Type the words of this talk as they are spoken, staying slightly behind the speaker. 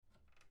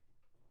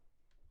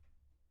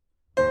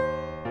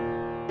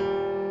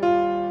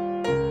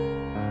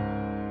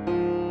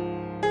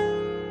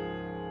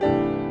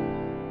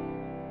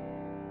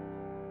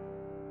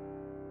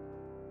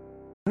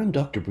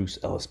I'm Dr. Bruce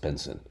Ellis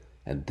Benson,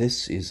 and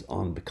this is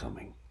On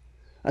Becoming.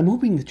 I'm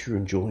hoping that you're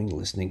enjoying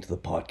listening to the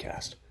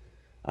podcast.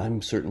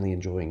 I'm certainly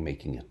enjoying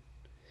making it.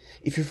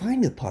 If you're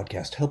finding the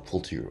podcast helpful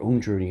to your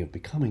own journey of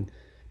becoming,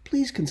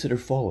 please consider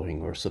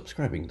following or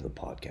subscribing to the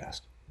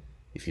podcast.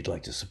 If you'd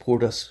like to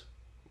support us,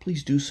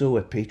 please do so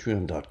at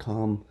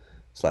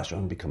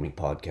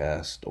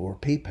patreon.com/onbecomingpodcast or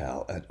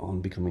PayPal at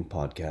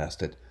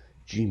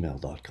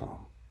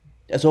onbecomingpodcast@gmail.com.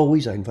 As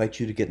always, I invite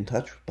you to get in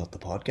touch about the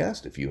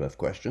podcast if you have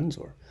questions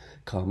or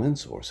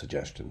comments or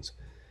suggestions.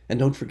 And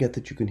don't forget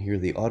that you can hear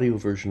the audio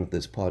version of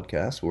this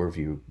podcast wherever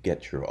you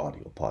get your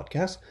audio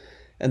podcasts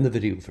and the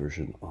video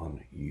version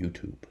on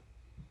YouTube.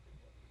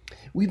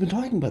 We've been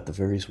talking about the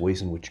various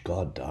ways in which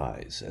God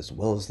dies, as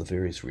well as the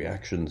various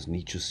reactions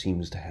Nietzsche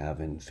seems to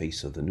have in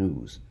face of the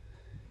news.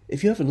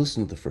 If you haven't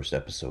listened to the first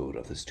episode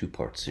of this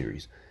two-part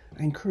series,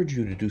 I encourage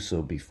you to do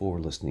so before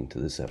listening to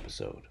this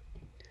episode.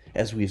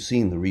 As we've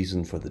seen, the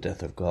reason for the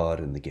death of God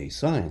in the gay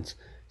science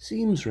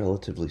seems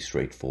relatively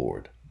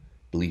straightforward.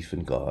 Belief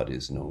in God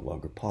is no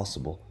longer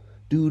possible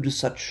due to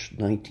such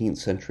 19th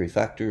century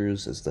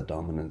factors as the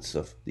dominance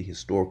of the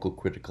historical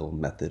critical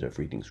method of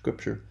reading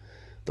Scripture,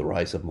 the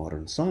rise of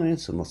modern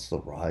science and thus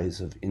the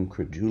rise of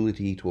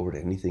incredulity toward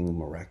anything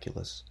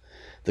miraculous,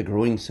 the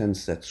growing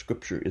sense that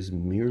Scripture is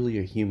merely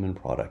a human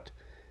product,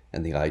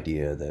 and the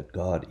idea that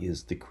God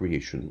is the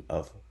creation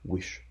of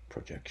wish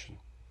projection.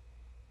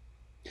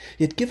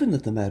 Yet given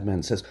that the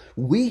madman says,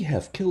 "We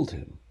have killed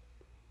him,"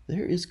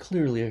 there is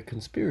clearly a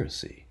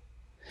conspiracy.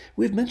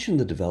 We've mentioned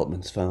the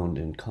developments found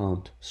in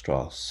Kant,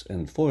 Strauss,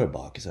 and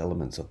Feuerbach as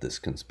elements of this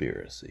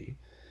conspiracy,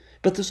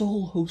 but there's a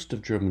whole host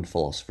of German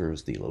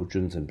philosophers,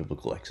 theologians, and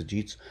biblical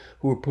exegetes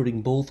who are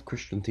putting both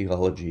Christian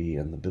theology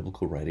and the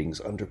biblical writings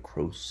under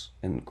close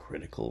and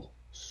critical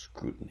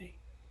scrutiny.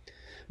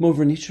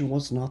 Moreover, Nietzsche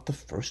was not the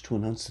first to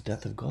announce the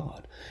death of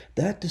God.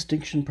 That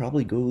distinction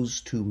probably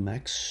goes to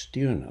Max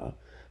Stirner,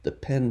 the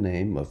pen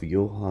name of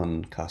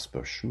Johann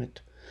Caspar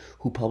Schmidt,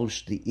 who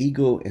published The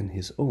Ego and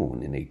His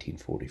Own in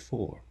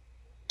 1844.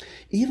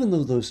 Even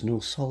though there's no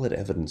solid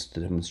evidence to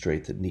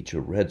demonstrate that Nietzsche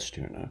read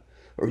Stirner,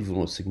 or even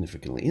was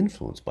significantly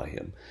influenced by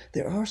him,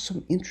 there are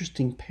some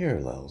interesting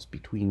parallels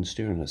between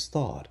Stirner's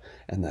thought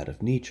and that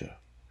of Nietzsche.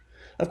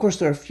 Of course,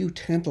 there are a few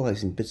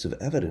tantalizing bits of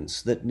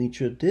evidence that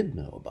Nietzsche did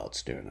know about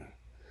Stirner.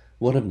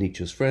 One of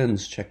Nietzsche's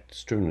friends checked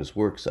Stirner's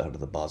works out of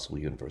the Basel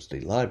University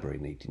Library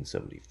in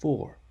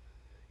 1874.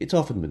 It's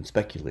often been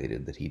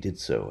speculated that he did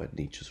so at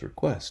Nietzsche's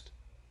request.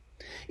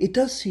 It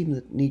does seem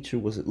that Nietzsche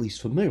was at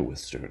least familiar with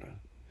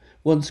Stirner.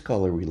 One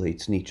scholar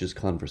relates Nietzsche's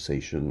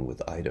conversation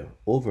with Ida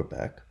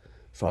Overbeck,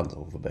 Franz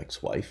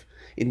Overbeck's wife,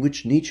 in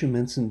which Nietzsche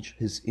mentions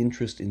his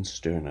interest in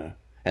Stirner,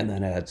 and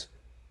then adds,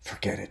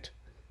 "Forget it.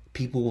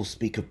 People will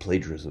speak of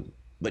plagiarism,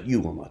 but you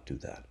will not do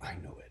that. I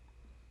know it."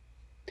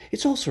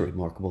 It's also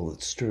remarkable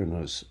that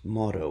Stirner's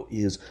motto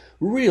is,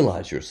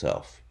 "Realize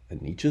yourself,"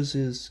 and Nietzsche's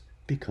is,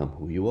 "Become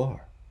who you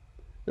are."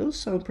 Those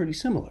sound pretty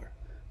similar,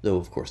 though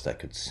of course that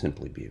could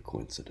simply be a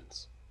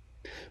coincidence.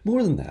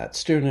 More than that,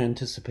 Stirner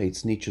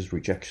anticipates Nietzsche's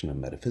rejection of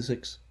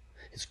metaphysics,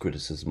 his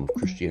criticism of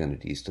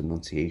Christianity's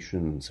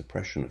denunciation and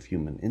suppression of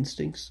human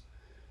instincts,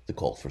 the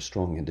call for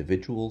strong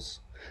individuals,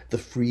 the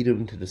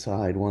freedom to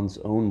decide one's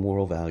own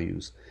moral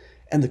values,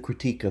 and the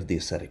critique of the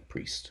ascetic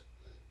priest,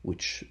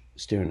 which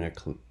Stirner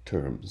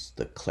terms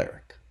the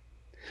cleric.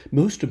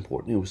 Most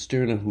importantly, it was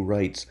Stirner who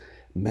writes,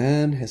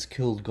 "Man has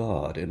killed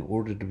God in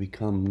order to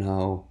become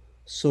now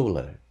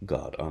sole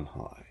God on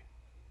high."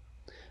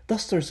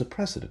 Thus there's a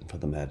precedent for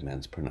the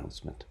madman's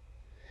pronouncement.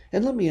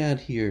 And let me add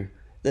here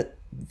that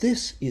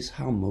this is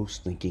how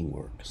most thinking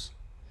works.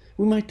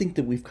 We might think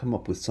that we've come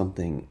up with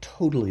something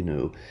totally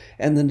new,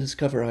 and then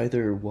discover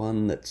either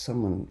one, that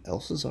someone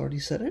else has already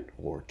said it,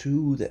 or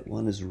two, that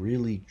one is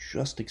really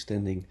just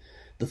extending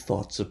the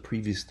thoughts of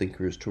previous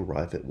thinkers to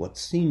arrive at what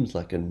seems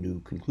like a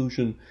new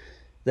conclusion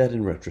that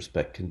in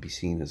retrospect can be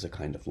seen as a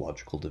kind of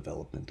logical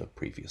development of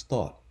previous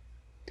thought.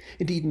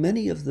 Indeed,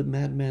 many of the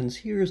madman's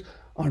hearers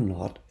are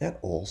not at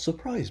all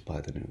surprised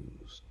by the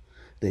news.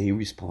 They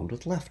respond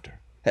with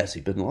laughter. Has he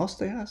been lost,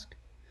 they ask?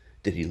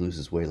 Did he lose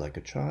his way like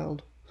a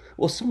child?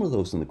 Well, some of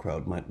those in the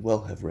crowd might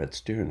well have read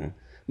Stirner.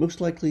 Most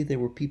likely they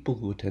were people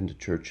who attended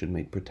church and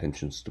made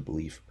pretensions to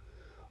belief,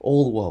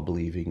 all the while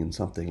believing in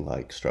something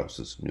like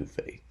Strauss's New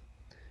Faith.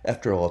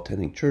 After all,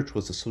 attending church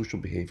was a social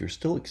behavior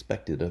still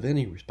expected of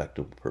any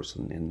respectable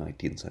person in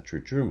 19th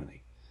century Germany.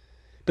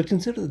 But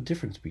consider the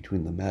difference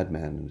between the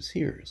madman and his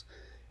hearers,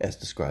 as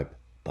described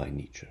by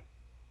Nietzsche.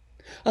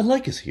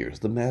 Unlike his hearers,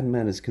 the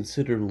madman is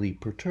considerably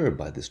perturbed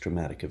by this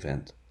dramatic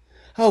event.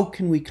 How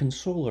can we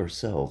console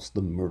ourselves,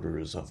 the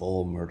murderers of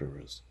all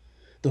murderers?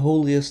 The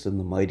holiest and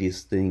the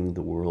mightiest thing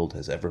the world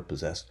has ever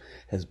possessed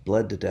has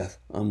bled to death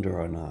under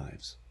our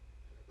knives.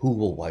 Who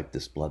will wipe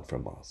this blood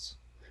from us?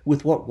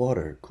 With what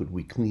water could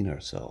we clean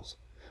ourselves?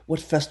 What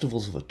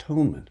festivals of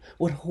atonement,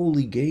 what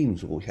holy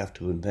games will we have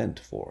to invent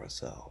for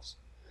ourselves?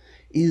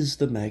 Is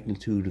the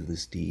magnitude of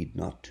this deed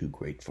not too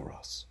great for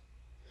us?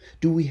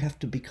 Do we have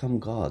to become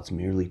gods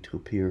merely to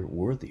appear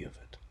worthy of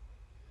it?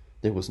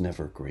 There was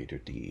never a greater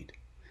deed.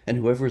 and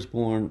whoever is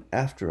born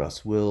after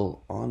us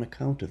will, on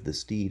account of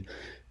this deed,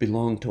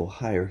 belong to a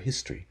higher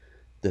history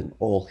than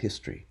all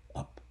history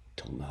up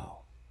till now.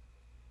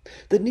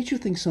 That Nietzsche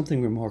thinks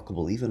something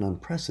remarkable, even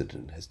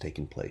unprecedented, has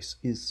taken place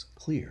is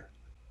clear.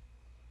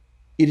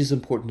 It is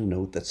important to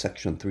note that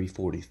section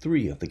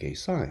 343 of the Gay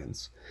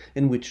Science,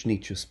 in which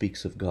Nietzsche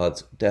speaks of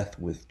God's death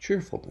with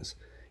cheerfulness,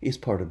 is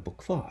part of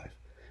Book 5,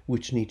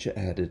 which Nietzsche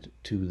added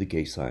to the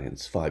Gay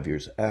Science 5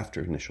 years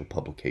after initial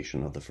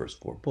publication of the first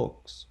 4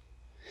 books.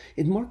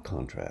 In marked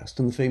contrast,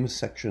 in the famous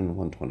section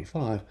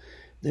 125,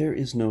 there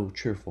is no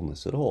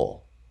cheerfulness at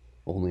all,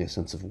 only a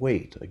sense of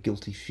weight, a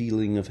guilty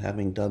feeling of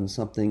having done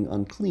something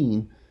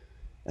unclean,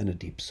 and a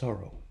deep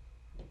sorrow.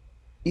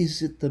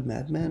 Is it the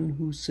madman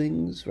who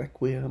sings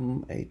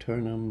Requiem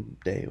aeternam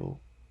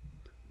Deo?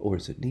 Or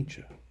is it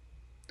Nietzsche?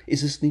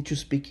 Is this Nietzsche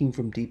speaking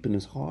from deep in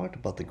his heart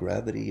about the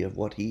gravity of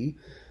what he,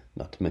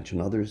 not to mention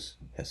others,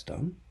 has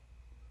done?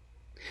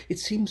 It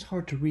seems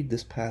hard to read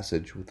this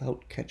passage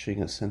without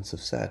catching a sense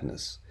of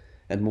sadness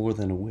and more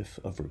than a whiff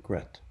of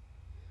regret.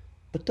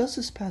 But does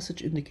this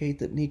passage indicate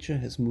that Nietzsche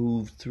has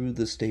moved through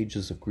the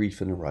stages of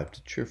grief and arrived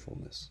at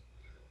cheerfulness?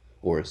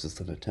 Or is this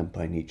an attempt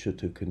by Nietzsche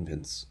to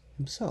convince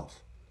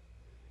himself?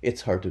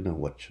 It's hard to know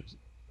which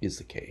is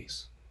the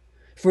case.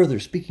 Further,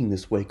 speaking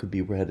this way could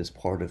be read as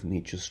part of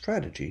Nietzsche's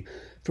strategy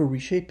for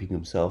reshaping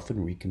himself and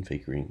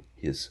reconfiguring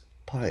his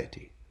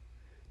piety.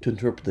 To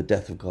interpret the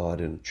death of God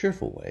in a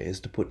cheerful way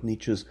is to put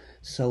Nietzsche's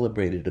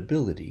celebrated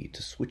ability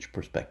to switch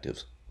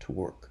perspectives to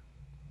work.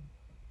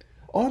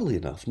 Oddly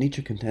enough,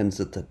 Nietzsche contends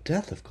that the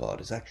death of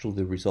God is actually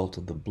the result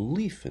of the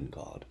belief in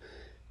God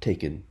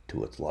taken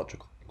to its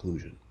logical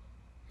conclusion.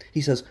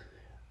 He says,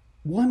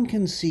 one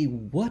can see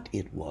what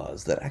it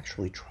was that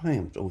actually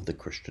triumphed over the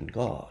Christian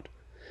God.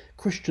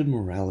 Christian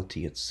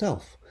morality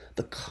itself,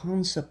 the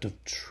concept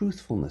of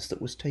truthfulness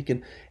that was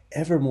taken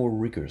ever more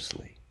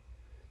rigorously.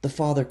 The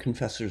Father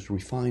Confessor's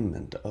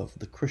refinement of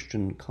the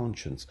Christian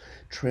conscience,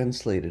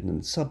 translated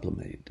and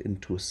sublimated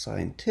into a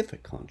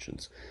scientific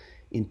conscience,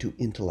 into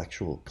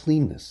intellectual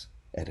cleanness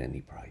at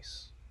any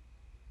price.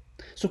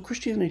 So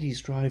Christianity's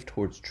drive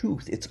towards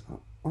truth, its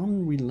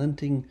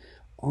unrelenting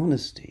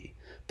honesty,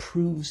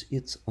 proves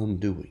its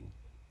undoing.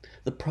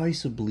 The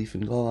price of belief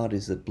in God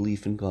is that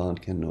belief in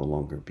God can no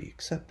longer be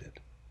accepted.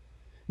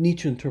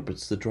 Nietzsche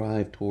interprets the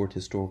drive toward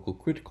historical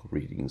critical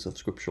readings of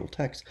scriptural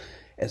texts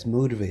as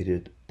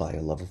motivated by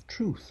a love of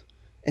truth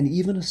and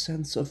even a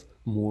sense of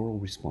moral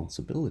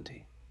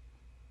responsibility.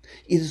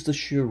 It is the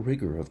sheer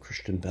rigor of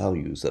Christian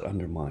values that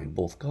undermine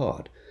both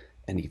God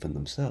and even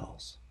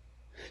themselves.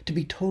 To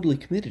be totally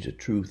committed to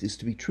truth is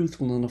to be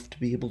truthful enough to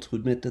be able to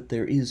admit that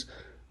there is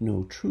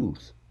no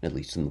truth, at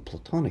least in the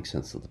Platonic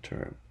sense of the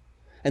term,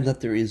 and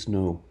that there is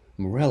no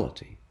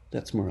morality.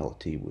 That's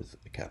morality with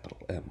a capital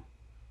M.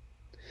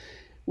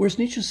 Whereas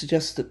Nietzsche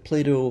suggests that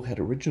Plato had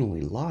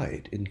originally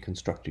lied in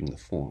constructing the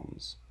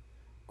forms,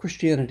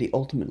 Christianity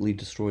ultimately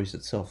destroys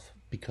itself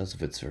because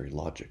of its very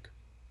logic.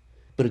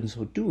 But in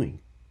so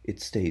doing,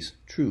 it stays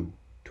true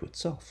to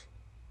itself.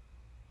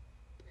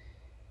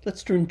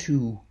 Let's turn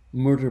to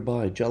murder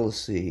by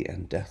jealousy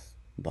and death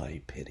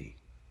by pity.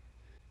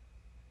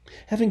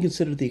 Having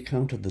considered the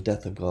account of the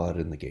death of God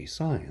in the Gay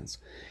Science,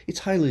 it's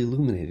highly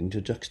illuminating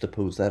to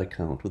juxtapose that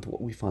account with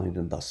what we find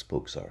in Thus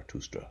Spoke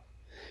Zarathustra.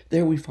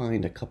 There we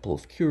find a couple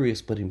of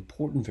curious but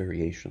important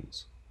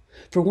variations.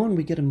 For one,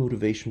 we get a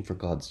motivation for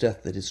God's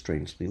death that is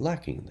strangely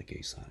lacking in the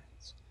Gay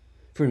Science.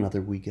 For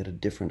another, we get a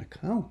different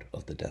account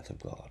of the death of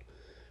God,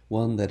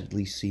 one that at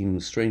least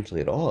seems strangely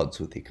at odds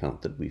with the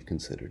account that we've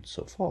considered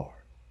so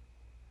far.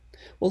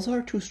 Well,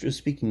 Zarathustra is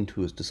speaking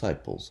to his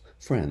disciples,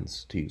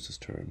 friends, to use his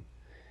term,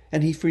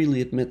 and he freely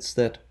admits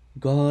that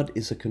God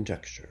is a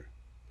conjecture.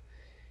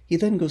 He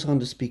then goes on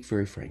to speak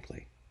very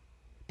frankly.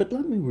 But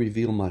let me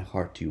reveal my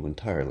heart to you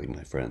entirely,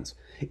 my friends.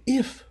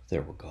 If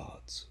there were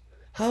gods,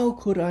 how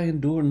could I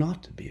endure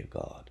not to be a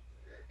god?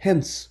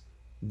 Hence,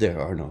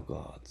 there are no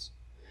gods.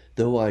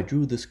 Though I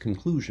drew this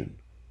conclusion,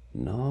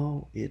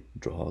 now it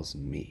draws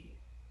me.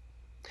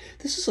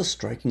 This is a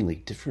strikingly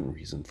different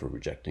reason for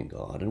rejecting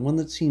God, and one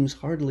that seems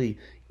hardly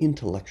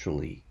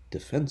intellectually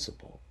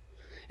defensible.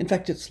 In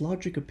fact, its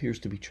logic appears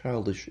to be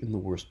childish in the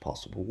worst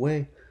possible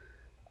way.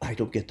 I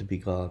don't get to be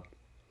God,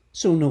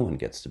 so no one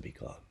gets to be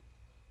God.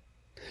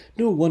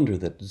 No wonder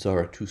that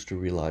Zarathustra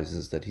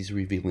realizes that he's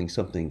revealing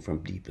something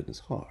from deep in his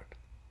heart.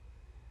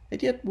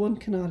 And yet one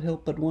cannot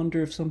help but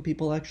wonder if some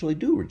people actually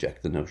do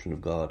reject the notion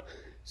of God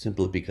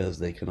simply because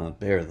they cannot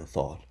bear the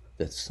thought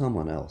that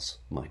someone else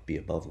might be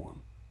above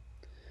one.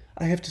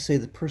 I have to say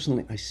that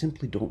personally I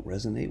simply don't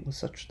resonate with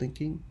such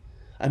thinking.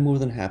 I'm more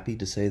than happy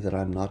to say that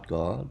I'm not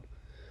God,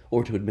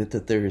 or to admit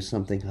that there is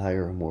something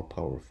higher and more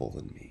powerful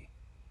than me.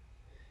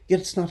 Yet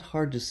it's not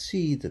hard to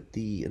see that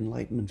the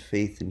Enlightenment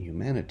faith in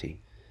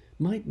humanity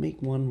might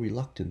make one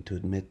reluctant to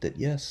admit that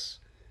yes,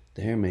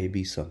 there may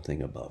be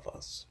something above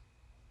us.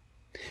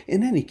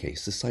 In any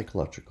case, the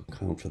psychological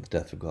account for the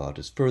death of God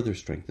is further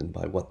strengthened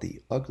by what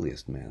the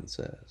ugliest man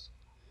says.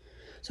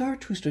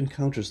 Zarathustra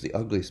encounters the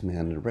ugliest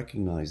man and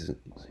recognizes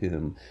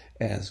him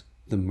as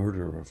the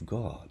murderer of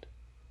God.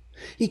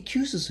 He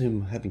accuses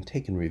him of having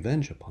taken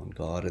revenge upon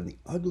God, and the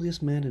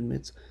ugliest man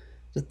admits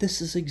that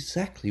this is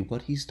exactly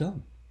what he's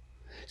done.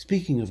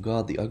 Speaking of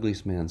God, the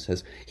ugliest man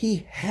says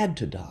he had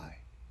to die.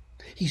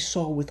 He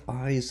saw with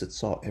eyes that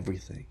saw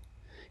everything.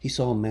 He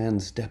saw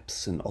man's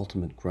depths and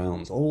ultimate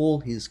grounds,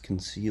 all his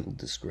concealed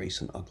disgrace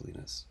and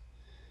ugliness.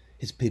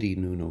 His pity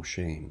knew no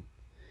shame.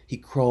 He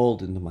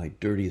crawled into my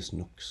dirtiest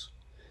nooks.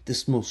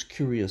 This most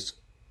curious,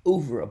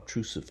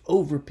 over-obtrusive,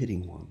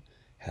 over-pitying one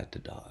had to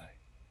die.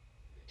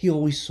 He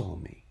always saw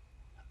me.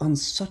 On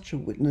such a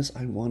witness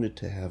I wanted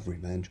to have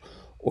revenge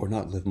or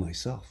not live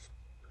myself.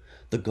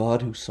 The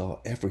God who saw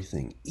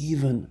everything,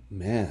 even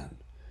man,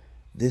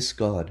 this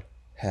God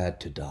had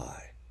to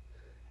die.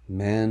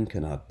 Man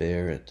cannot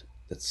bear it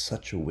that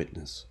such a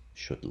witness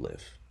should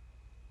live.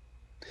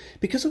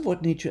 Because of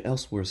what Nietzsche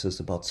elsewhere says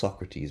about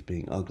Socrates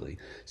being ugly,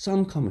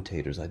 some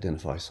commentators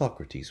identify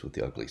Socrates with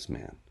the ugliest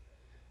man.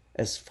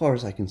 As far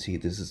as I can see,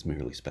 this is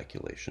merely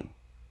speculation.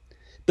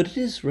 But it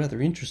is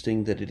rather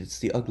interesting that it is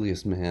the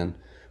ugliest man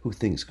who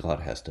thinks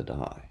God has to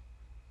die.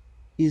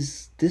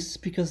 Is this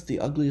because the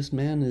ugliest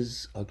man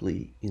is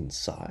ugly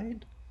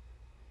inside?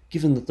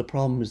 Given that the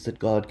problem is that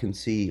God can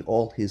see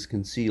all his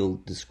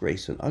concealed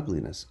disgrace and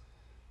ugliness,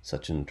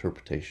 such an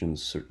interpretation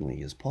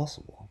certainly is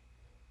possible.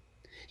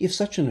 If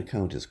such an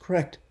account is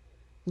correct,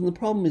 then the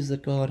problem is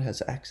that God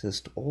has access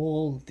to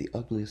all that the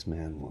ugliest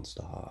man wants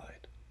to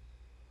hide.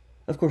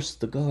 Of course,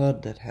 the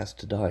God that has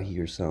to die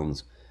here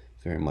sounds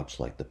very much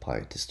like the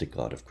pietistic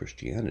God of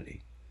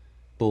Christianity,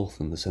 both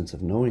in the sense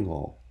of knowing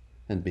all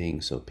and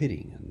being so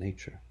pitying in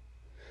nature.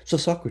 So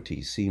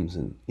Socrates seems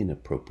an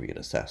inappropriate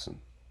assassin.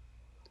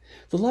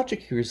 The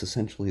logic here is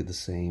essentially the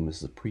same as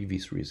the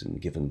previous reason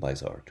given by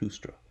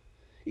Zarathustra.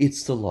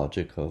 It's the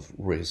logic of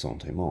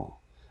ressentiment,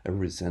 a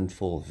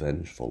resentful,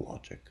 vengeful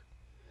logic.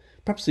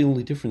 Perhaps the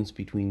only difference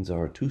between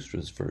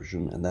Zarathustra's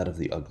version and that of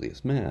the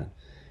ugliest man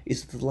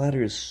is that the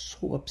latter is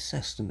so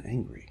obsessed and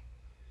angry.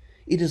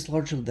 It is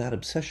largely that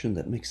obsession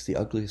that makes the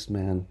ugliest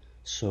man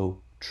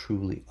so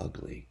truly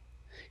ugly.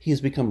 He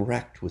has become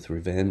racked with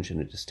revenge, and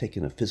it has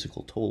taken a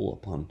physical toll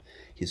upon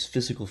his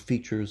physical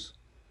features,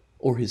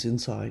 or his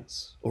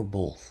insides, or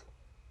both.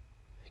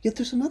 Yet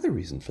there's another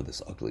reason for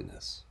this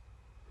ugliness.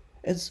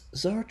 As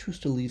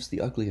Zarathustra leaves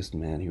the ugliest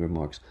man, he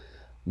remarks,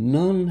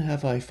 "None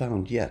have I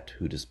found yet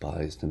who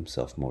despised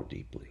himself more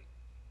deeply."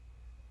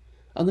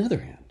 On the other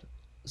hand,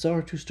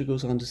 Zarathustra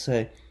goes on to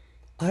say,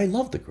 "I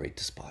love the great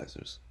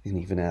despisers," and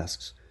even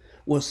asks,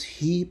 "Was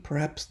he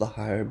perhaps the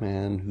higher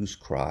man whose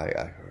cry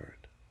I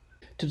heard?"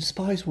 To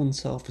despise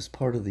oneself is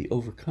part of the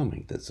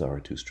overcoming that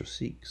Zarathustra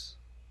seeks.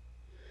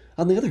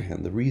 On the other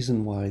hand, the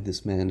reason why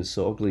this man is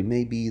so ugly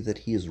may be that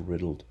he is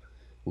riddled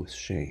with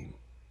shame.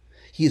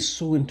 He has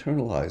so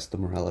internalized the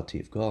morality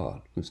of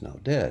God, who's now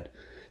dead,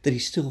 that he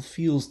still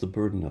feels the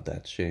burden of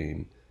that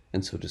shame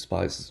and so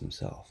despises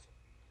himself.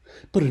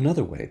 Put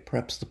another way,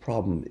 perhaps the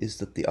problem is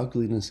that the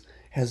ugliness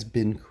has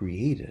been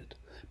created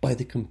by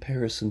the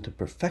comparison to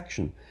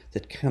perfection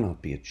that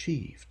cannot be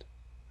achieved.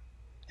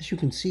 As you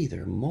can see,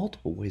 there are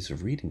multiple ways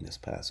of reading this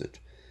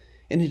passage,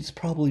 and it is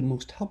probably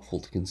most helpful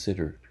to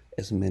consider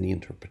as many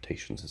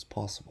interpretations as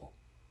possible.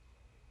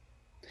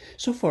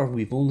 So far,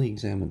 we've only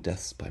examined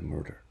deaths by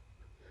murder.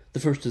 The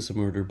first is a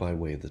murder by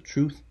way of the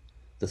truth.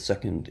 The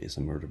second is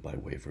a murder by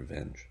way of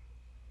revenge.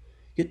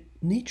 Yet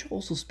Nietzsche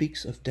also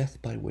speaks of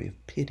death by way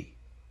of pity.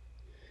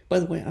 By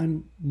the way,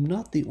 I'm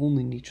not the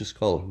only Nietzsche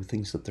scholar who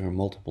thinks that there are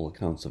multiple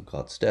accounts of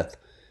God's death,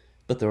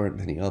 but there aren't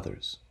many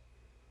others.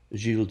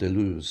 Gilles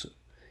Deleuze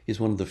is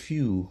one of the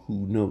few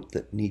who note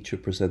that Nietzsche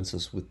presents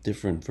us with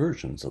different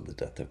versions of the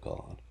death of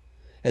God.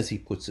 As he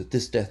puts it,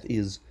 this death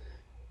is,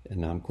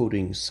 and I'm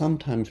quoting,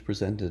 sometimes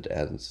presented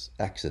as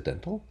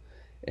accidental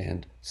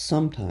and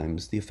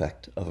sometimes the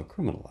effect of a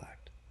criminal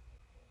act.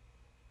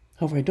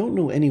 However, I don't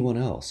know anyone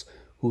else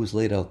who has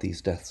laid out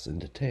these deaths in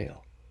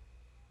detail.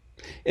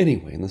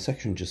 Anyway, in the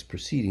section just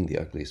preceding the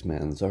ugliest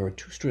man,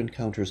 Zarathustra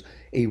encounters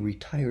a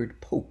retired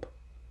pope.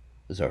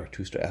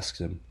 Zarathustra asks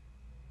him,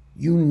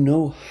 "You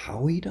know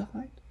how he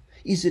died?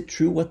 Is it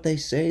true what they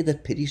say,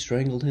 that pity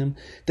strangled him,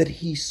 that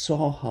he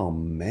saw how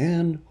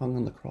man hung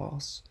on the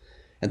cross,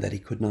 and that he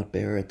could not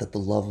bear it, that the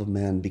love of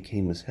man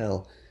became his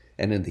hell,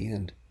 and in the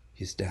end,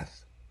 his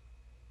death?"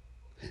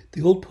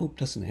 The old pope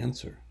doesn't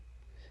answer,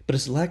 but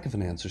his lack of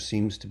an answer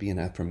seems to be an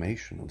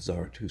affirmation of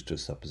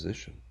Zarathustra's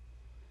supposition.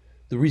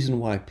 The reason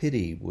why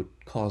pity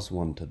would cause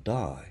one to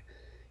die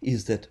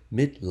is that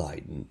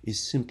Mitleiden is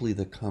simply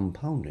the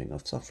compounding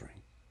of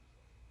suffering.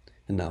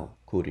 And now,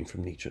 quoting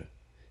from Nietzsche,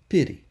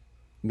 pity,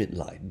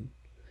 Mitleiden,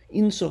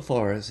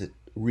 insofar as it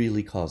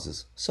really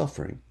causes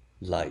suffering,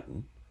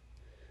 Leiden,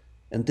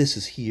 and this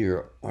is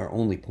here our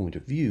only point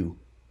of view,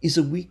 is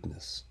a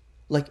weakness,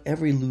 like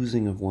every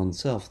losing of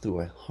oneself through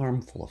a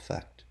harmful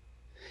effect.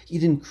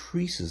 It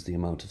increases the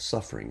amount of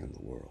suffering in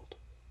the world.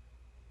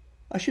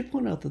 I should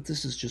point out that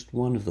this is just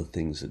one of the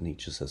things that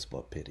Nietzsche says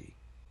about pity.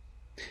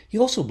 He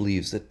also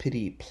believes that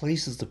pity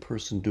places the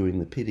person doing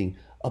the pitying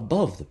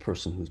above the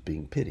person who's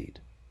being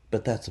pitied,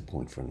 but that's a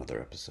point for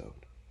another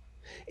episode.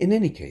 In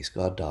any case,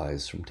 God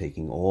dies from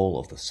taking all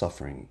of the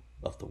suffering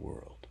of the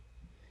world.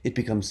 It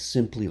becomes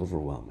simply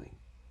overwhelming.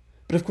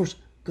 But of course,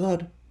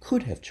 God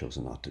could have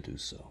chosen not to do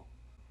so.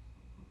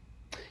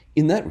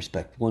 In that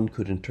respect, one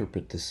could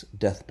interpret this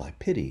death by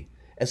pity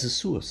as a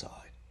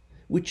suicide,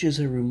 which is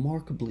a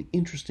remarkably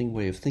interesting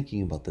way of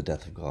thinking about the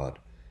death of God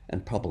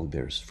and probably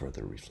bears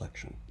further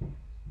reflection.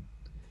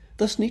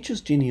 Thus,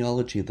 Nietzsche's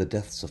genealogy of the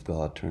deaths of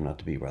God turned out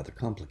to be rather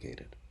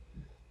complicated.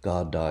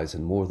 God dies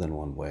in more than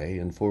one way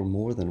and for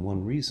more than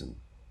one reason.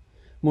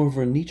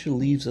 Moreover, Nietzsche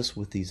leaves us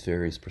with these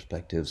various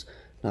perspectives,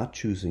 not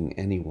choosing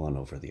any one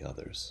over the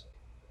others.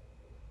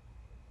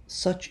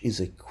 Such is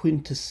a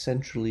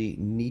quintessentially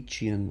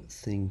Nietzschean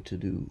thing to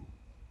do.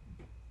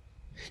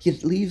 Yet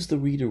it leaves the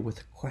reader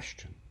with a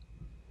question.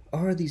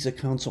 Are these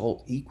accounts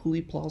all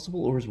equally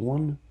plausible, or is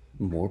one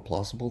more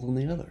plausible than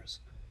the others?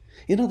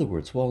 In other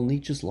words, while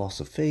Nietzsche's loss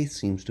of faith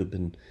seems to have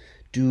been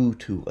due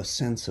to a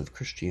sense of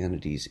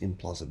Christianity's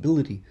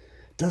implausibility,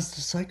 does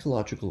the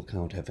psychological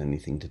account have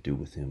anything to do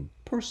with him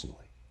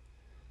personally?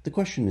 The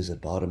question is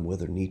at bottom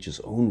whether Nietzsche's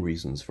own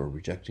reasons for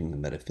rejecting the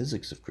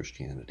metaphysics of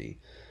Christianity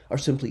are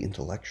simply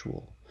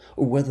intellectual,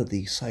 or whether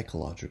the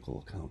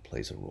psychological account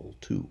plays a role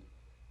too.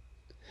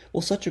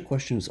 While such a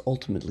question is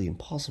ultimately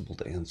impossible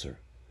to answer,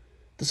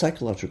 the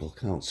psychological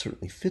account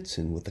certainly fits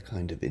in with the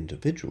kind of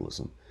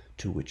individualism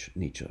to which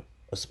Nietzsche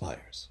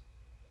aspires.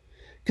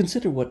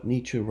 Consider what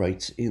Nietzsche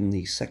writes in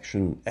the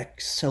section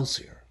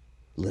Excelsior,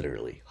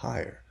 literally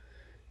higher.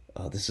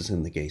 This is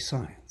in The Gay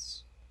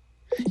Science.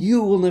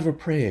 You will never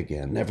pray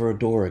again, never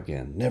adore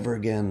again, never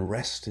again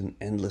rest in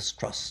endless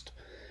trust.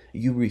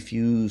 You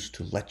refuse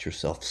to let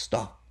yourself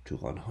stop, to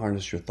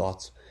unharness your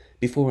thoughts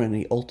before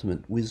any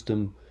ultimate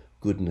wisdom,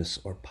 goodness,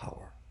 or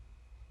power.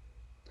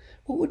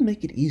 What would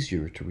make it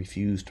easier to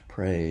refuse to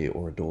pray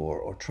or adore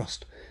or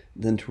trust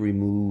than to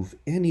remove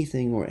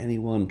anything or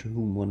anyone to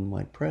whom one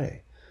might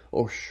pray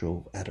or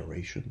show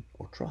adoration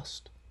or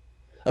trust?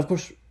 Of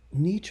course,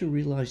 Nietzsche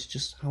realized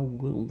just how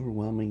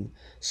overwhelming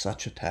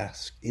such a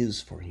task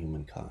is for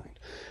humankind.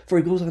 For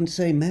he goes on to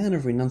say, man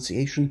of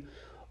renunciation,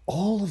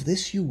 all of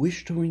this you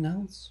wish to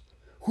renounce?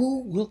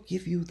 Who will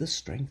give you the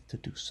strength to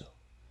do so?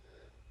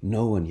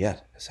 No one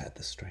yet has had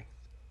the strength.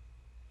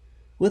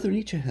 Whether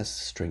Nietzsche has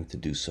the strength to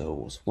do so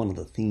was one of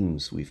the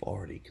themes we've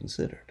already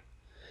considered.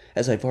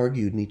 As I've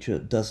argued, Nietzsche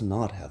does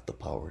not have the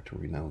power to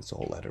renounce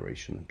all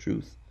adoration and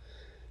truth,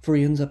 for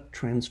he ends up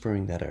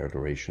transferring that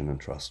adoration and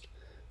trust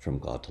from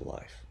God to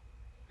life.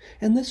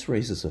 And this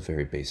raises a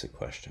very basic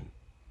question.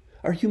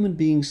 Are human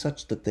beings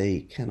such that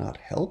they cannot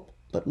help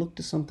but look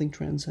to something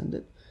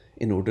transcendent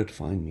in order to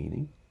find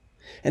meaning?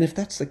 And if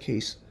that's the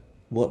case,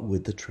 what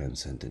would the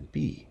transcendent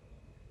be?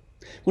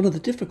 One of the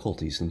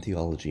difficulties in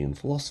theology and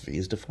philosophy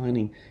is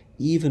defining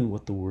even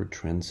what the word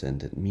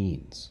transcendent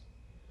means.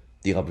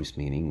 The obvious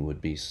meaning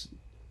would be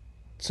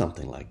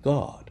something like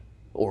God,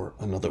 or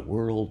another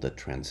world that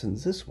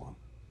transcends this one.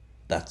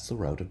 That's the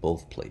route of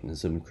both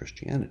Platonism and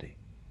Christianity.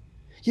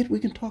 Yet we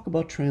can talk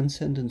about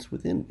transcendence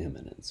within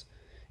immanence,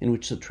 in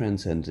which the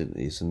transcendent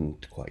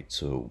isn't quite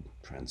so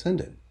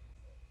transcendent.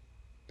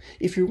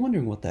 If you're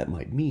wondering what that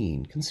might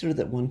mean, consider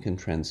that one can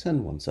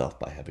transcend oneself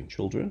by having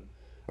children,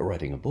 or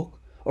writing a book,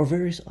 or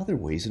various other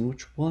ways in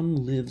which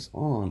one lives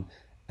on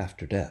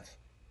after death.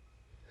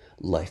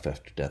 Life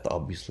after death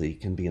obviously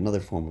can be another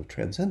form of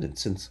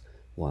transcendence, since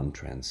one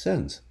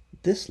transcends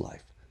this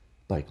life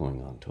by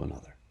going on to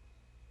another.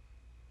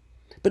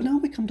 But now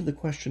we come to the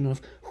question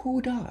of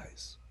who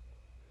dies.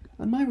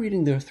 On my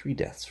reading, there are three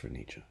deaths for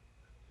Nietzsche.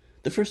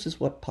 The first is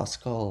what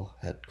Pascal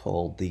had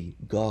called the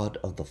God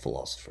of the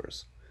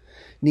philosophers.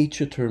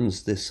 Nietzsche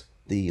terms this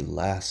the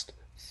last,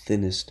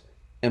 thinnest,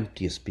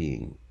 emptiest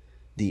being,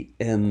 the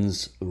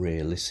ens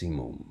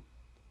realissimum.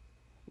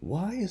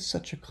 Why is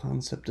such a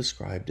concept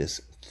described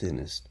as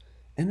thinnest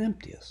and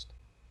emptiest?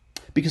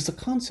 Because the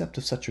concept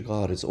of such a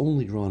God is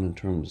only drawn in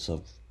terms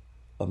of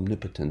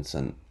omnipotence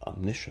and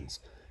omniscience,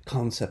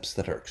 concepts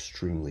that are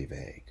extremely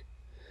vague.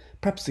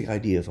 Perhaps the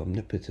idea of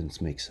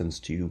omnipotence makes sense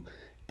to you,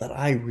 but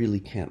I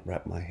really can't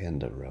wrap my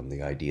head around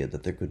the idea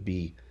that there could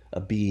be a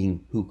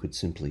being who could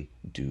simply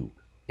do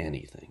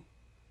anything.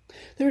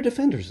 There are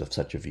defenders of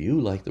such a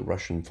view, like the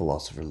Russian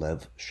philosopher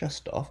Lev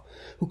Shestov,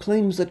 who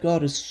claims that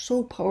God is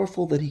so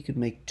powerful that he can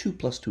make 2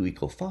 +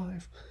 2 =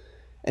 5,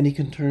 and he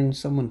can turn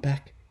someone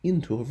back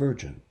into a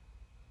virgin.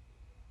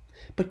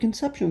 But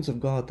conceptions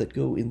of God that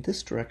go in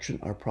this direction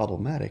are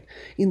problematic,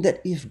 in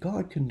that if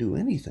God can do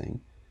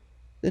anything,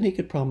 then he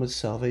could promise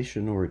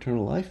salvation or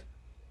eternal life,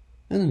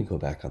 and then go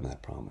back on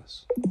that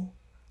promise.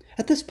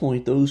 At this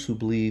point, those who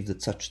believe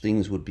that such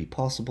things would be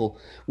possible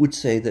would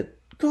say that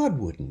God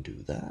wouldn't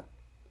do that.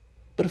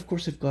 But of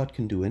course, if God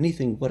can do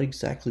anything, what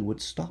exactly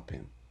would stop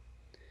him?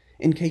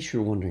 In case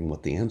you're wondering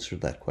what the answer to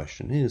that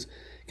question is,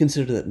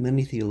 consider that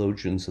many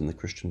theologians in the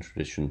Christian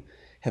tradition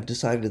have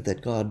decided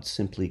that God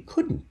simply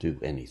couldn't do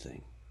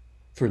anything.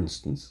 For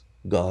instance,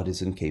 God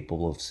is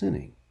incapable of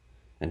sinning,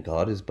 and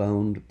God is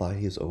bound by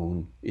his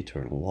own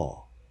eternal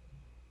law.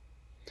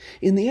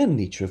 In the end,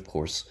 Nietzsche, of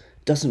course,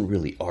 doesn't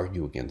really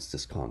argue against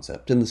this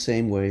concept in the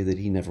same way that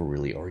he never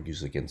really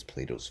argues against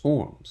Plato's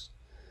forms.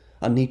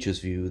 On Nietzsche's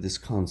view, this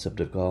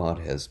concept of God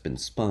has been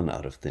spun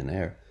out of thin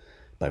air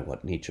by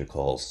what Nietzsche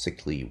calls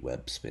sickly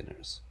web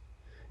spinners.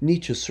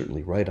 Nietzsche's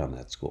certainly right on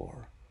that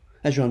score.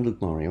 As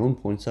Jean-Luc Marion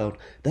points out,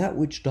 that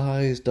which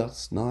dies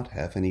does not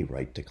have any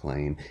right to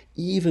claim,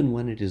 even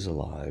when it is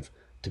alive,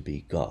 to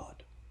be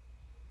God.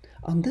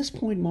 On this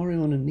point,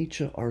 Marion and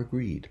Nietzsche are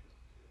agreed.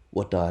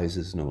 What dies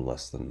is no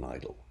less than an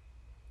idol.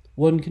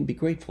 One can be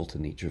grateful to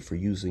Nietzsche for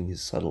using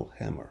his subtle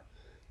hammer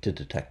to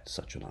detect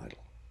such an idol.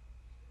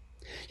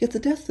 Yet the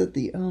death at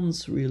the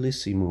Ans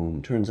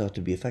Realissimum turns out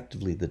to be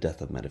effectively the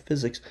death of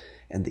metaphysics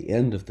and the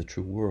end of the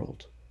true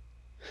world.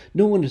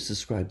 No one has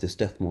described this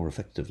death more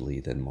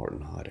effectively than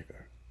Martin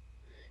Heidegger.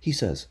 He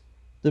says,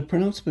 "The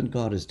pronouncement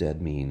God is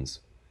dead means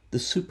the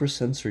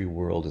supersensory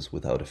world is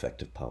without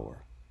effective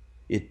power.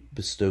 It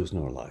bestows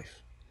no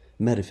life.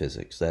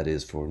 Metaphysics, that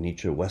is, for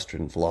Nietzsche,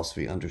 Western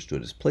philosophy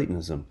understood as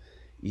Platonism,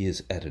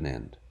 is at an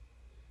end.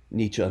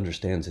 Nietzsche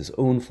understands his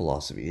own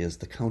philosophy as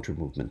the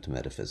counter-movement to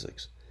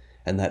metaphysics,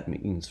 and that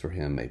means for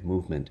him a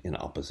movement in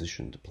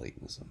opposition to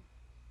Platonism.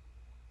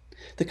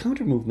 The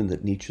counter-movement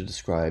that Nietzsche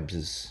describes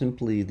is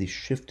simply the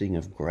shifting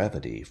of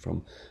gravity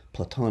from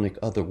Platonic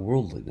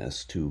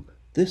otherworldliness to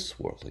this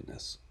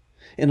worldliness.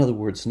 In other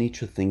words,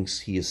 Nietzsche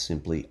thinks he is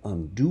simply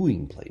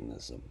undoing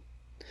Platonism.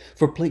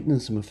 For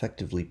Platonism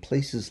effectively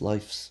places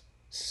life's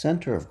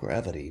center of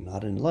gravity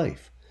not in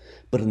life,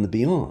 but in the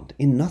beyond,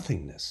 in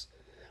nothingness.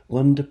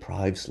 One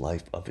deprives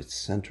life of its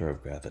center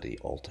of gravity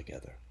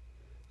altogether.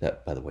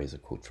 That, by the way, is a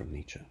quote from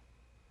Nietzsche.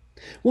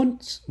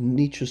 Once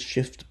Nietzsche's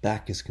shift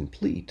back is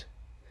complete,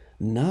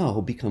 now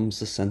becomes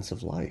the sense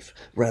of life,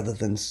 rather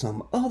than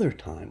some other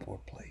time or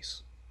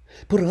place.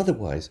 Put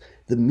otherwise,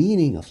 the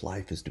meaning of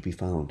life is to be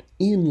found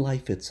in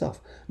life itself,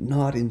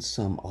 not in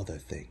some other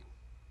thing.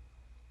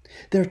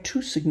 There are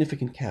two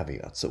significant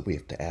caveats that we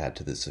have to add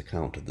to this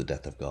account of the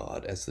death of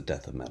God as the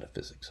death of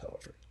metaphysics,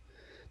 however.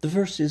 The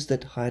first is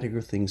that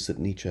Heidegger thinks that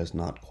Nietzsche has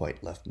not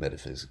quite left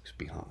metaphysics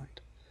behind.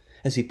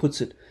 As he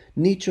puts it,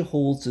 Nietzsche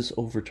holds this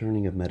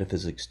overturning of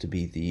metaphysics to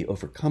be the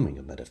overcoming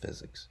of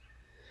metaphysics.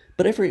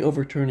 But every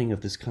overturning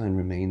of this kind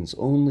remains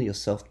only a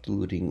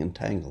self-deluding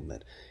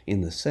entanglement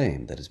in the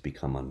same that has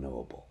become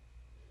unknowable.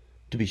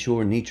 To be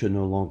sure, Nietzsche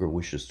no longer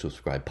wishes to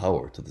ascribe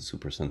power to the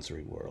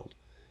supersensory world.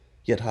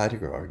 Yet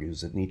Heidegger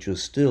argues that Nietzsche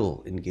is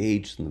still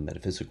engaged in the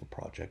metaphysical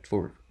project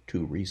for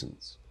two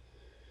reasons.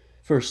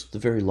 First, the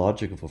very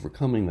logic of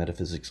overcoming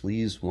metaphysics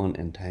leaves one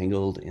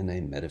entangled in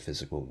a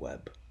metaphysical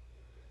web.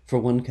 For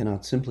one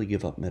cannot simply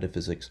give up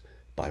metaphysics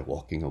by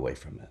walking away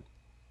from it.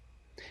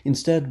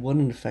 Instead, one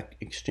in effect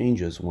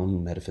exchanges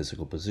one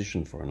metaphysical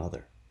position for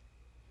another.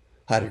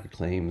 Heidegger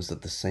claims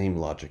that the same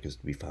logic is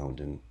to be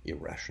found in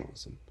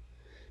irrationalism.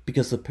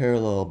 Because the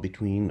parallel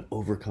between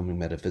overcoming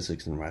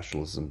metaphysics and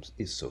rationalism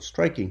is so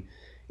striking,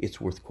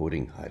 it's worth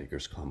quoting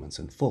Heidegger's comments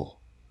in full.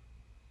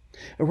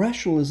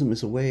 Irrationalism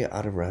is a way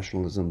out of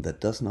rationalism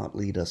that does not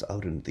lead us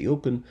out into the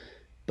open,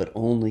 but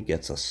only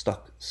gets us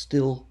stuck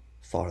still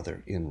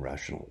farther in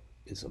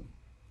rationalism.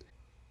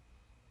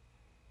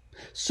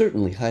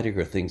 Certainly,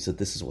 Heidegger thinks that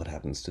this is what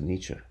happens to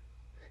Nietzsche.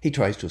 He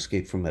tries to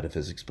escape from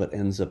metaphysics, but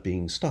ends up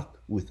being stuck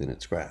within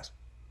its grasp.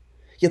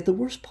 Yet the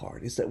worst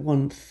part is that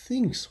one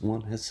thinks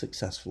one has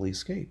successfully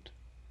escaped.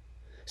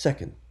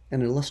 Second,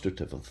 and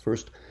illustrative of the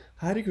first,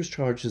 Heidegger's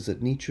charge is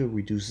that Nietzsche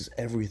reduces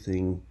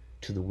everything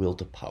to the will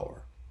to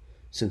power,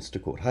 since, to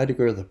quote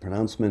Heidegger, the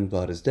pronouncement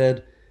God is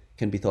dead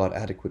can be thought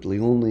adequately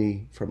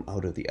only from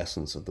out of the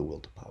essence of the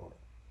will to power.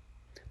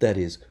 That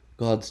is,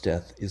 God's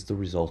death is the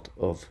result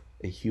of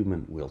a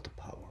human will to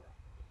power.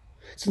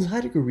 Since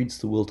Heidegger reads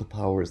the will to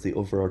power as the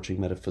overarching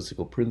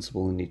metaphysical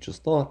principle in Nietzsche's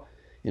thought,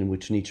 in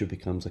which Nietzsche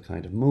becomes a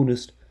kind of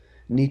monist,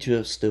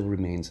 Nietzsche still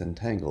remains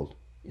entangled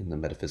in the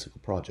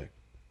metaphysical project.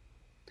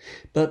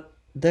 But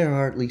there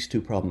are at least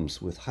two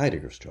problems with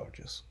Heidegger's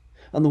charges.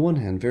 On the one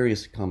hand,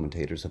 various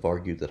commentators have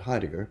argued that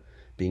Heidegger,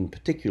 being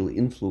particularly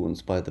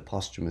influenced by the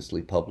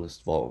posthumously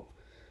published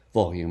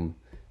volume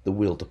The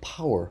Will to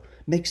Power,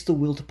 makes the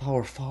will to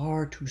power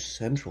far too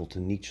central to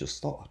Nietzsche's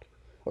thought,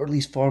 or at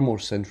least far more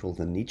central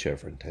than Nietzsche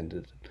ever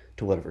intended,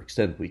 to whatever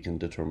extent we can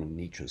determine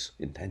Nietzsche's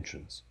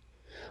intentions.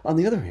 On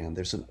the other hand,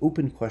 there's an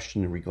open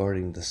question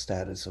regarding the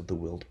status of the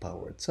will to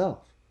power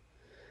itself.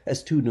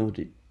 As two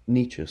noted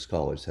Nietzsche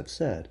scholars have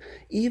said,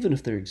 even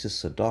if there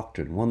exists a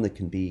doctrine, one that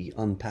can be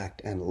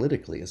unpacked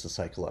analytically as a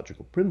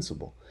psychological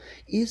principle,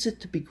 is it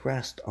to be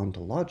grasped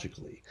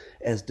ontologically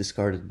as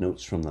discarded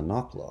notes from the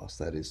Nachlass,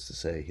 that is to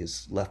say,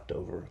 his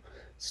leftover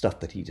stuff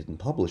that he didn't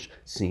publish,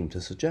 seem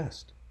to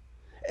suggest?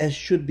 As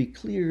should be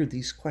clear,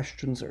 these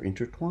questions are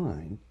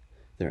intertwined.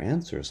 Their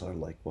answers are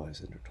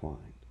likewise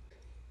intertwined.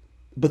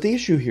 But the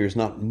issue here is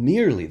not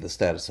merely the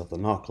status of the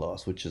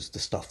Nachlass, which is the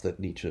stuff that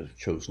Nietzsche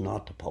chose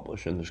not to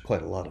publish, and there's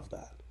quite a lot of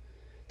that.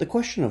 The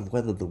question of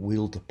whether the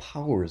will to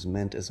power is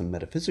meant as a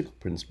metaphysical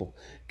principle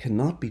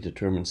cannot be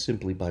determined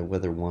simply by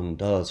whether one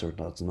does or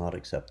does not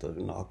accept the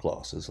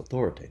Nachlass as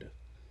authoritative.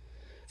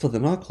 For the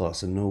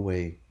Nachlass in no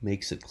way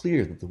makes it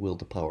clear that the will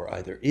to power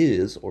either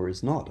is or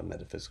is not a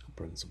metaphysical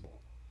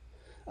principle.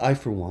 I,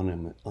 for one,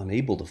 am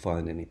unable to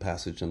find any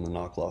passage in the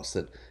Nachlass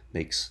that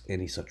makes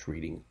any such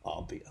reading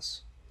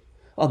obvious.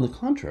 On the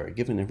contrary,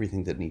 given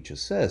everything that Nietzsche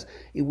says,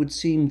 it would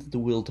seem that the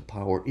will to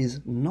power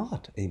is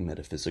not a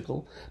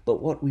metaphysical,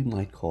 but what we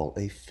might call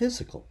a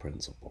physical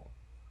principle.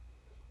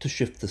 To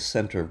shift the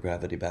center of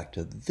gravity back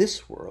to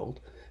this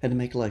world and to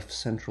make life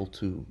central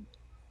to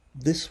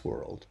this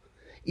world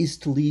is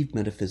to leave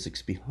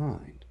metaphysics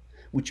behind,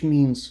 which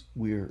means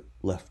we're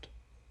left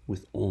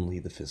with only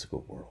the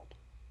physical world.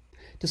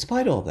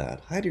 Despite all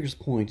that, Heidegger's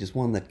point is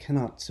one that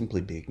cannot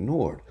simply be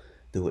ignored,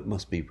 though it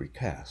must be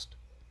recast.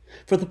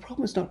 For the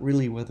problem is not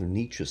really whether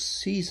Nietzsche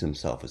sees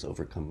himself as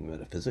overcoming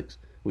metaphysics,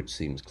 which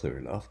seems clear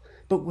enough,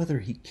 but whether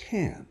he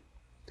can.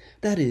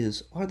 That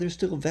is, are there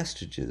still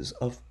vestiges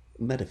of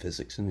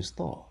metaphysics in his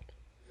thought?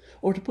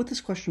 Or to put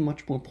this question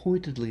much more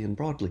pointedly and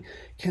broadly,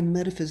 can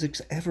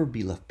metaphysics ever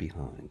be left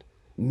behind,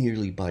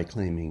 merely by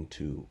claiming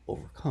to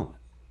overcome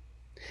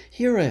it?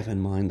 Here I have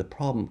in mind the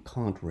problem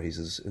Kant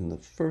raises in the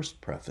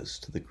first preface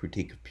to the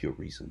Critique of Pure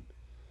Reason.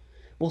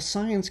 While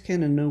science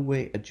can in no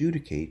way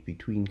adjudicate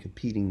between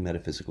competing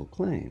metaphysical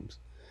claims,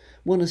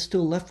 one is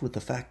still left with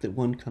the fact that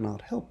one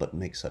cannot help but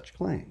make such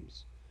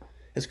claims.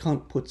 As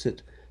Kant puts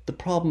it, the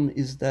problem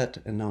is that,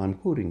 and now I'm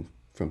quoting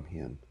from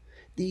him,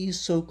 these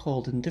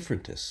so-called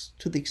indifferentists,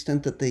 to the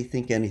extent that they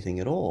think anything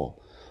at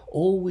all,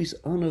 always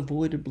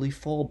unavoidably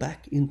fall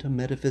back into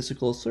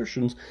metaphysical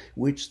assertions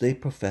which they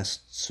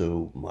professed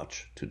so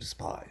much to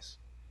despise.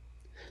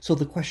 So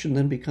the question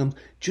then becomes,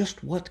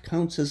 just what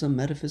counts as a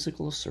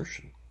metaphysical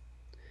assertion?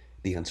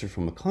 The answer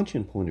from a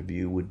Kantian point of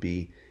view would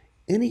be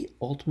any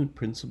ultimate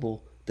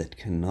principle that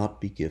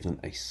cannot be given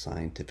a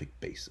scientific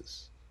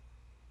basis.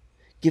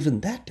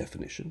 Given that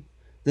definition,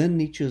 then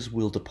Nietzsche's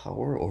will to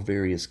power, or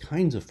various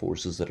kinds of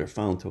forces that are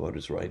found throughout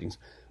his writings,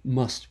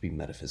 must be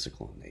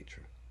metaphysical in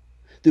nature.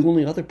 The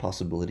only other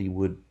possibility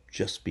would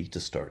just be to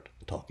start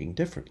talking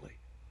differently.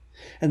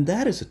 And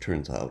that, as it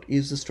turns out,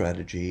 is the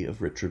strategy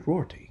of Richard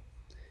Rorty,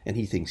 and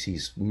he thinks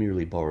he's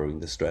merely borrowing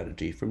the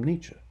strategy from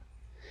Nietzsche.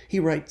 He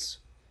writes,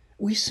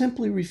 "We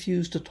simply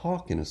refuse to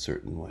talk in a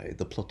certain way,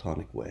 the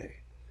Platonic way.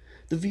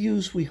 The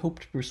views we hope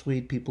to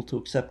persuade people to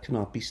accept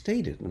cannot be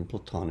stated in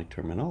Platonic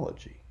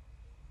terminology."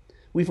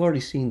 We've already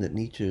seen that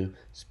Nietzsche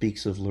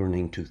speaks of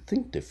learning to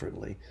think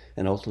differently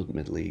and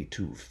ultimately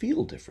to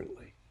feel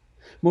differently.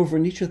 Moreover,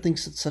 Nietzsche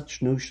thinks that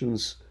such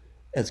notions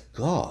as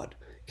God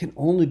can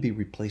only be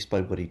replaced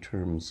by what he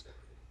terms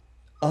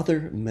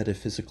other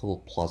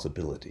metaphysical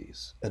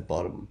plausibilities, at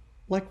bottom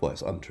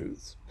likewise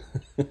untruths.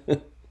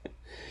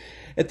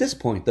 At this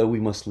point, though, we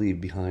must leave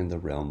behind the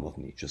realm of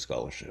Nietzsche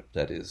scholarship.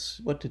 That is,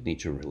 what did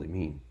Nietzsche really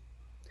mean?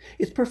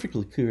 It's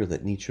perfectly clear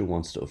that Nietzsche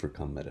wants to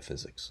overcome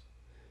metaphysics.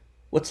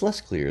 What's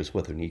less clear is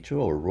whether Nietzsche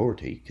or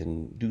Rorty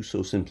can do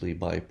so simply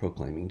by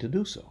proclaiming to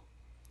do so.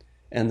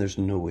 And there's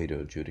no way to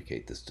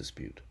adjudicate this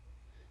dispute.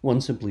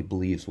 One simply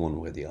believes one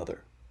way or the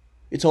other.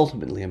 It's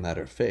ultimately a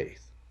matter of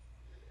faith.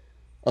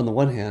 On the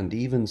one hand,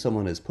 even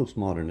someone as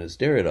postmodern as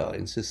Derrida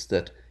insists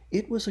that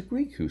it was a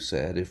Greek who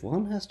said, if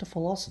one has to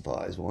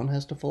philosophize, one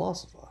has to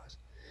philosophize.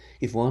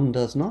 If one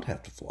does not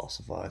have to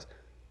philosophize,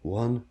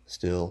 one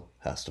still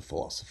has to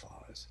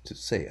philosophize, to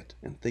say it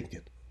and think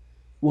it.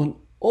 One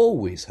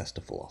always has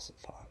to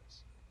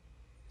philosophize.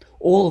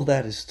 All of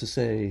that is to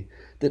say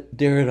that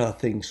Derrida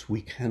thinks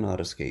we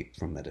cannot escape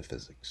from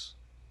metaphysics.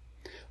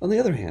 On the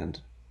other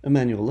hand,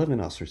 Emmanuel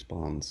Levinas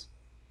responds,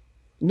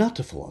 not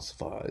to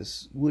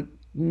philosophize would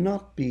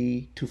not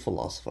be to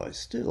philosophize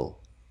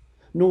still,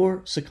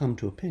 nor succumb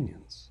to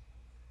opinions.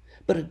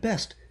 But at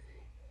best,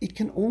 it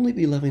can only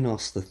be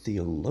Levinas the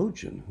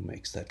theologian who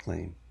makes that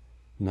claim,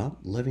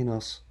 not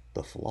Levinas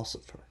the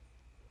philosopher.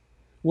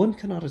 One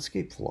cannot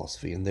escape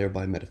philosophy and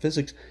thereby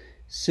metaphysics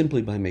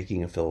simply by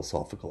making a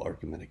philosophical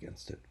argument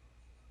against it.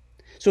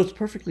 So it's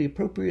perfectly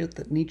appropriate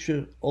that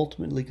Nietzsche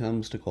ultimately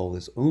comes to call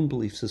his own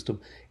belief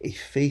system a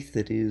faith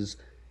that is,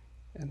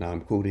 and now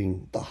I'm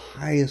quoting, the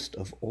highest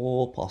of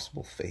all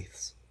possible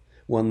faiths,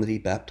 one that he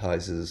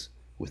baptizes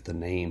with the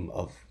name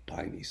of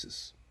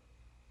Dionysus.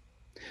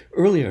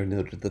 Earlier I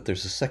noted that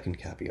there's a second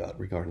caveat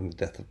regarding the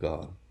death of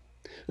God.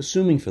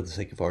 Assuming for the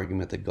sake of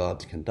argument that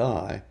gods can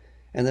die,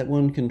 and that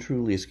one can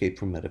truly escape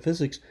from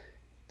metaphysics,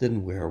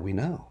 then where are we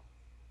now?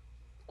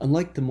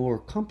 Unlike the more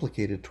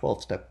complicated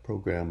 12-step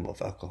program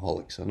of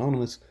Alcoholics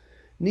Anonymous,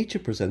 Nietzsche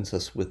presents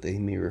us with a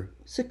mere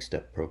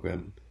 6-step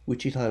program,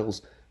 which he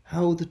titles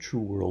How the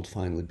True World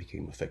Finally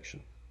Became a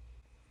Fiction.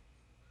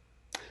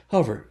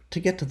 However, to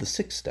get to the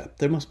 6th step,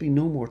 there must be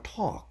no more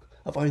talk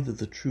of either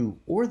the true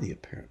or the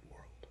apparent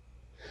world.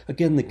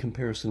 Again, the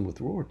comparison with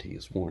Rorty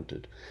is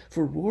warranted,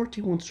 for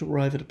Rorty wants to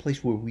arrive at a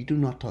place where we do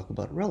not talk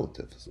about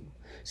relativism,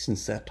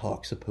 since that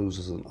talk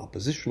supposes an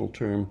oppositional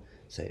term,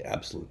 say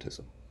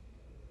absolutism.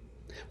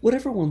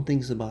 Whatever one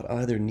thinks about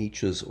either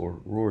Nietzsche's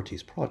or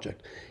Rorty's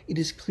project, it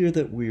is clear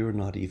that we are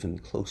not even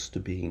close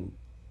to being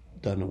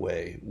done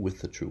away with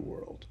the true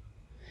world.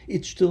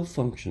 It still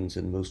functions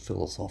in most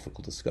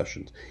philosophical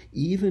discussions,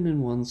 even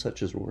in one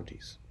such as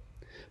Rorty's.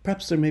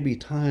 Perhaps there may be a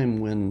time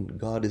when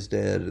God is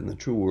dead and the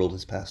true world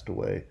has passed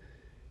away,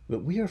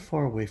 but we are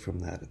far away from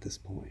that at this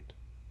point.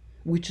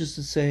 Which is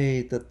to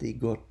say that the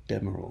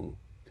Gottdämmerung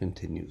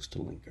continues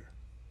to linger.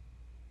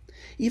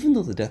 Even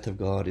though the death of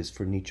God is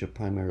for Nietzsche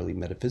primarily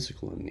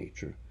metaphysical in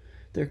nature,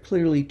 there are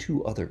clearly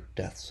two other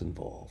deaths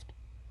involved.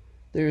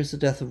 There is the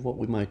death of what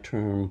we might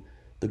term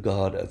the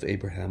God of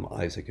Abraham,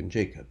 Isaac, and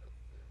Jacob,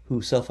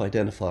 who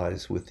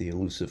self-identifies with the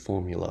elusive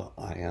formula,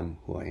 I am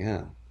who I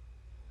am,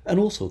 and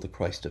also the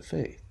Christ of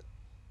faith.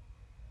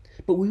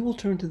 But we will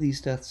turn to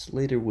these deaths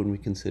later when we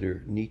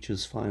consider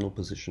Nietzsche's final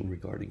position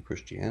regarding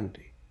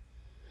Christianity.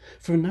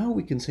 For now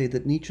we can say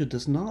that Nietzsche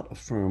does not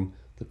affirm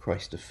the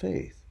Christ of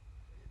faith,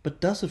 but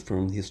does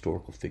affirm the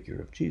historical figure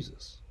of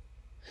Jesus.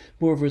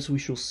 Moreover, as we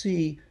shall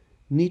see,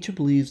 Nietzsche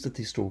believes that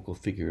the historical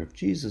figure of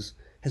Jesus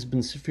has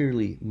been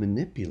severely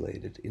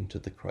manipulated into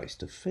the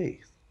Christ of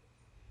faith.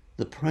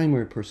 The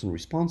primary person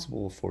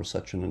responsible for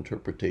such an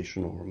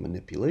interpretation or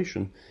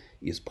manipulation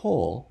is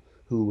Paul,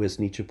 who, as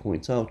Nietzsche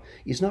points out,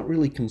 is not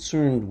really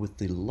concerned with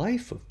the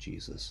life of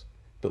Jesus,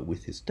 but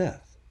with his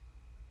death.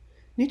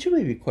 Nietzsche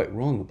may be quite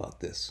wrong about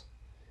this,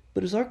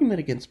 but his argument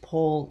against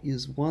Paul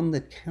is one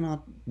that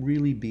cannot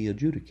really be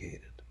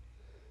adjudicated.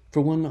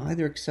 For one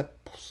either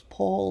accepts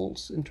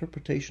Paul's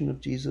interpretation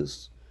of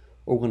Jesus,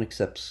 or one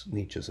accepts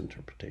Nietzsche's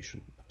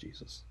interpretation of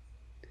Jesus.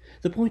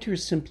 The point here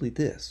is simply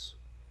this.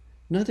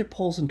 Neither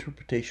Paul's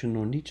interpretation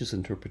nor Nietzsche's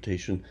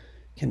interpretation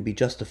can be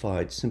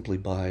justified simply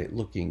by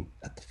looking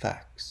at the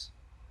facts.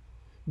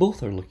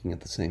 Both are looking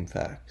at the same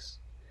facts,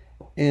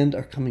 and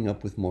are coming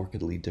up with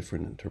markedly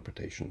different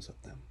interpretations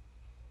of them.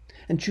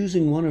 And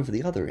choosing one over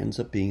the other ends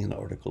up being an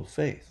article of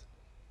faith.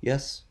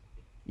 Yes,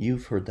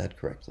 you've heard that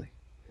correctly.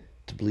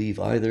 To believe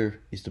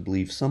either is to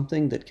believe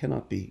something that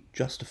cannot be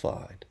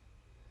justified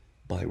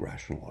by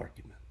rational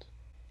argument.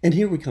 And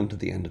here we come to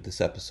the end of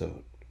this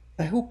episode.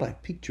 I hope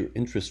I've piqued your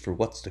interest for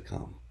what's to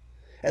come.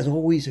 As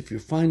always, if you're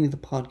finding the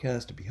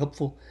podcast to be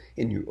helpful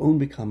in your own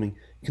becoming,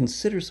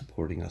 consider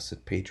supporting us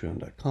at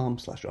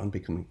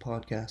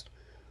patreon.com/onbecomingpodcast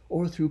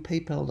or through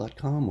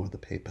paypal.com or the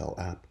PayPal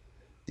app.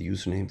 The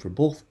username for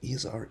both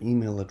is our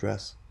email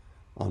address,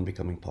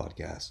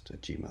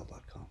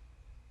 onbecomingpodcast@gmail.com.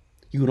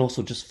 You can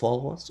also just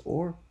follow us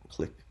or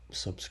click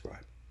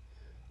subscribe.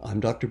 I'm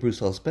Dr.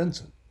 Bruce Ellis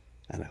Benson,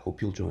 and I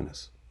hope you'll join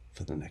us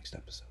for the next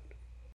episode.